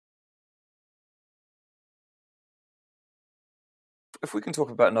if we can talk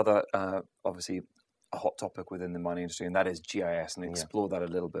about another, obviously, a hot topic within the mining industry, and that is GIS, and explore that a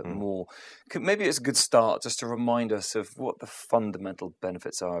little bit more. Maybe it's a good start just to remind us of what the fundamental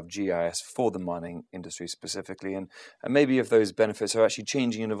benefits are of GIS for the mining industry specifically, and maybe if those benefits are actually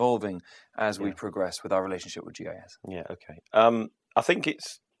changing and evolving as we progress with our relationship with GIS. Yeah, okay. I think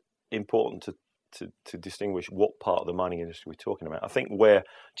it's important to distinguish what part of the mining industry we're talking about. I think where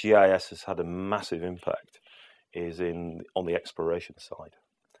GIS has had a massive impact is on the exploration side.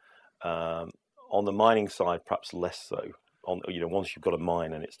 On the mining side, perhaps less so. Once you've got a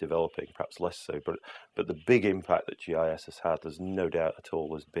mine and it's developing, perhaps less so. But the big impact that GIS has had, there's no doubt at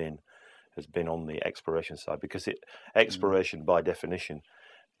all, has been on the exploration side, because exploration by definition,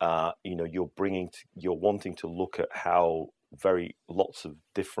 you're wanting to look at how lots of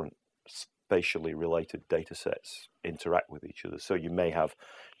different spatially related data sets interact with each other. So you may have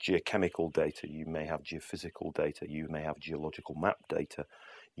geochemical data, you may have geophysical data, you may have geological map data,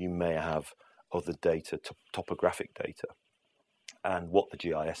 you may have other data, topographic data. And what the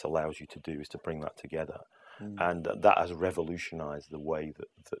GIS allows you to do is to bring that together. And that has revolutionized the way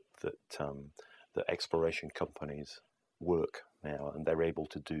that exploration companies work now, and they're able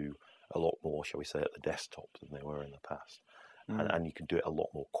to do a lot more, shall we say, at the desktop than they were in the past. And you can do it a lot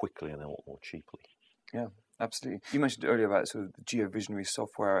more quickly and a lot more cheaply. Yeah, absolutely. You mentioned earlier about sort of the Geo Visionary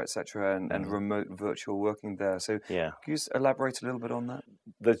software, etc., and remote virtual working there. So can you just elaborate a little bit on that?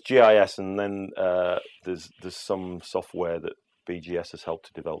 There's GIS, and then there's some software that BGS has helped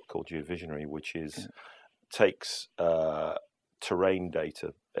to develop called Geo Visionary, which takes terrain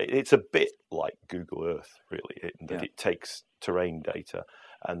data. It's a bit like Google Earth, really, in that it takes terrain data,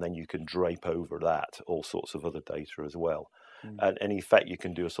 and then you can drape over that all sorts of other data as well. And in effect, you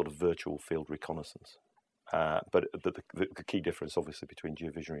can do a sort of virtual field reconnaissance. But the key difference, obviously, between Geo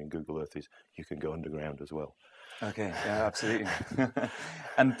Visionary and Google Earth is you can go underground as well. Okay, yeah, absolutely.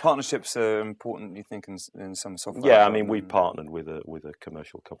 And partnerships are important, you think, in some software? Yeah, I mean, we've partnered with a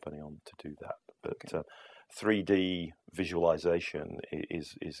commercial company on to do that. But 3D visualization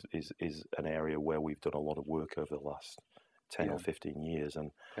is an area where we've done a lot of work over the last 10 or 15 years,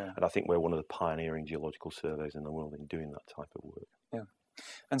 and I think we're one of the pioneering geological surveys in the world in doing that type of work. Yeah.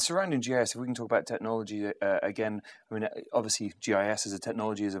 And surrounding GIS, if we can talk about technology again, I mean, obviously GIS as a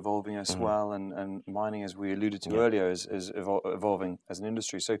technology is evolving as well, and mining, as we alluded to earlier, is evolving as an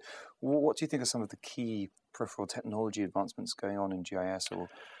industry. So what do you think are some of the key peripheral technology advancements going on in GIS?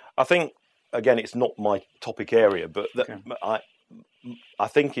 I think, again, it's not my topic area, but I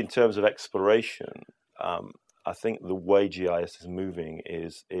think in terms of exploration, I think the way GIS is moving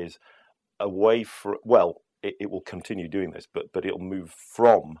is away from, it will continue doing this, but it'll move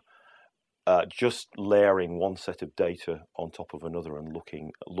from just layering one set of data on top of another and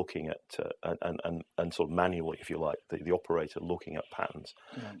looking at and sort of manually, if you like, the operator looking at patterns,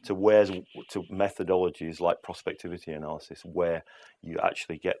 to methodologies like prospectivity analysis, where you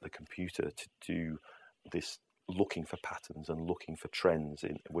actually get the computer to do this, looking for patterns and looking for trends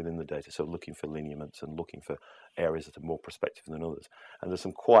within the data, so looking for lineaments and looking for areas that are more prospective than others. And there's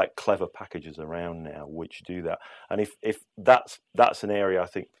some quite clever packages around now which do that. And if that's an area, I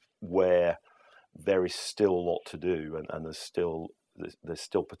think, where there is still a lot to do, and there's still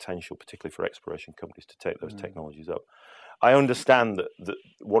potential, particularly for exploration companies, to take those technologies up. I understand that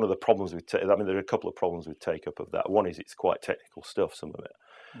one of the problems with there are a couple of problems with take up of that. One is it's quite technical stuff, some of it.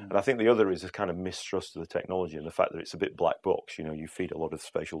 And I think the other is a kind of mistrust of the technology and the fact that it's a bit black box. You feed a lot of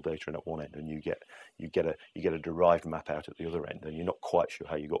spatial data in at one end, and you get a derived map out at the other end, and you're not quite sure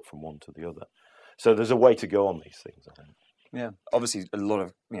how you got from one to the other. So there's a way to go on these things, I think. Yeah, obviously a lot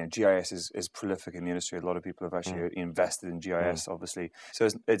of GIS is prolific in the industry. A lot of people have actually invested in GIS, obviously. So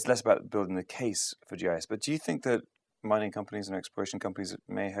it's less about building the case for GIS. But do you think that mining companies and exploration companies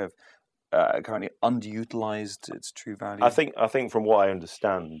may have currently underutilized its true value? I think from what I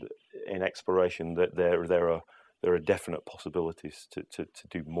understand in exploration, that there are definite possibilities to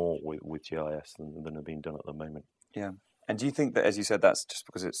do more with GIS than are being done at the moment. Yeah. And do you think that, as you said, that's just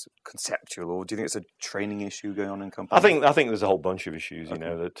because it's conceptual, or do you think it's a training issue going on in companies? I think there's a whole bunch of issues,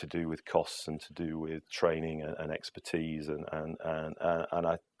 that to do with costs and to do with training and expertise and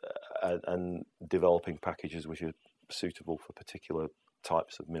developing packages which are suitable for particular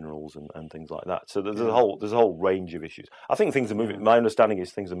types of minerals and things like that. So there's a whole range of issues. I think things are moving. My understanding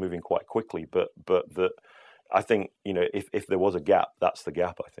is things are moving quite quickly, but that I think if there was a gap, that's the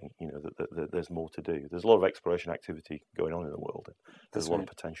gap. I think that there's more to do. There's a lot of exploration activity going on in the world. There's a lot of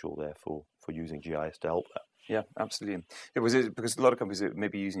potential there for using GIS to help that. Yeah, absolutely. Because a lot of companies are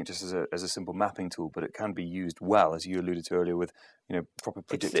maybe using it just as a simple mapping tool, but it can be used well, as you alluded to earlier, with proper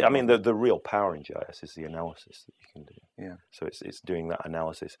predictive. I mean, the real power in GIS is the analysis that you can do. Yeah. So it's doing that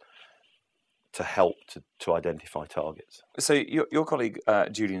analysis to help to identify targets. So your colleague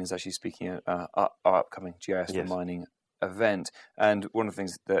Julian is actually speaking at our upcoming GIS for Mining event, and one of the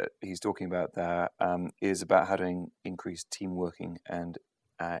things that he's talking about there is about how to increase team working and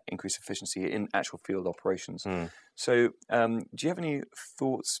increase efficiency in actual field operations. So do you have any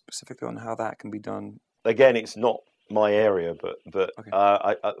thoughts specifically on how that can be done? Again, it's not my area, but Okay.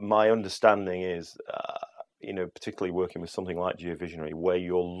 my understanding is, particularly working with something like Geo Visionary, where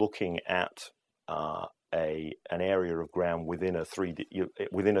you're looking at an area of ground within a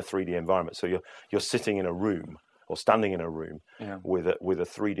 3D environment. So you're sitting in a room or standing in a room with a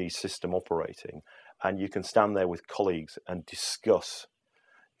 3D system operating, and you can stand there with colleagues and discuss,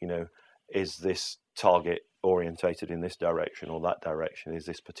 is this target orientated in this direction or that direction? Is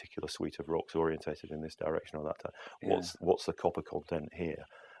this particular suite of rocks orientated in this direction or that? What's the copper content here?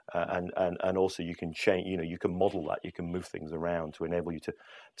 And also you can change. You can model that. You can move things around to enable you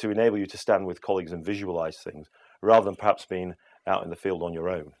to stand with colleagues and visualize things rather than perhaps being out in the field on your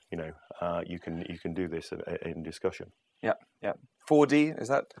own. You can do this in discussion. Yeah. 4D, is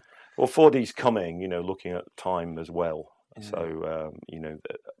that? Well, 4D's coming. Looking at time as well. So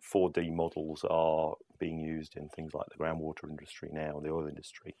 4D models are being used in things like the groundwater industry now, the oil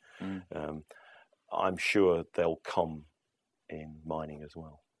industry. I'm sure they'll come in mining as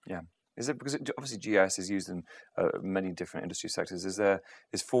well. Yeah. Is it because obviously GIS is used in many different industry sectors? Is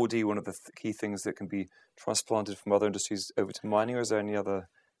 4D one of the key things that can be transplanted from other industries over to mining, or is there any other?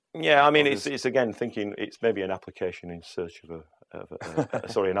 Yeah, I mean, it's again thinking it's maybe an application in search of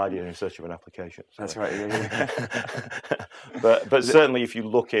an idea in search of an application. Sorry. That's right. Yeah. but certainly, if you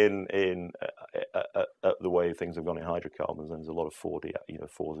look in at the way things have gone in hydrocarbons, there's a lot of 4D,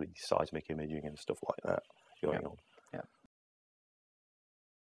 4D seismic imaging and stuff like that going on.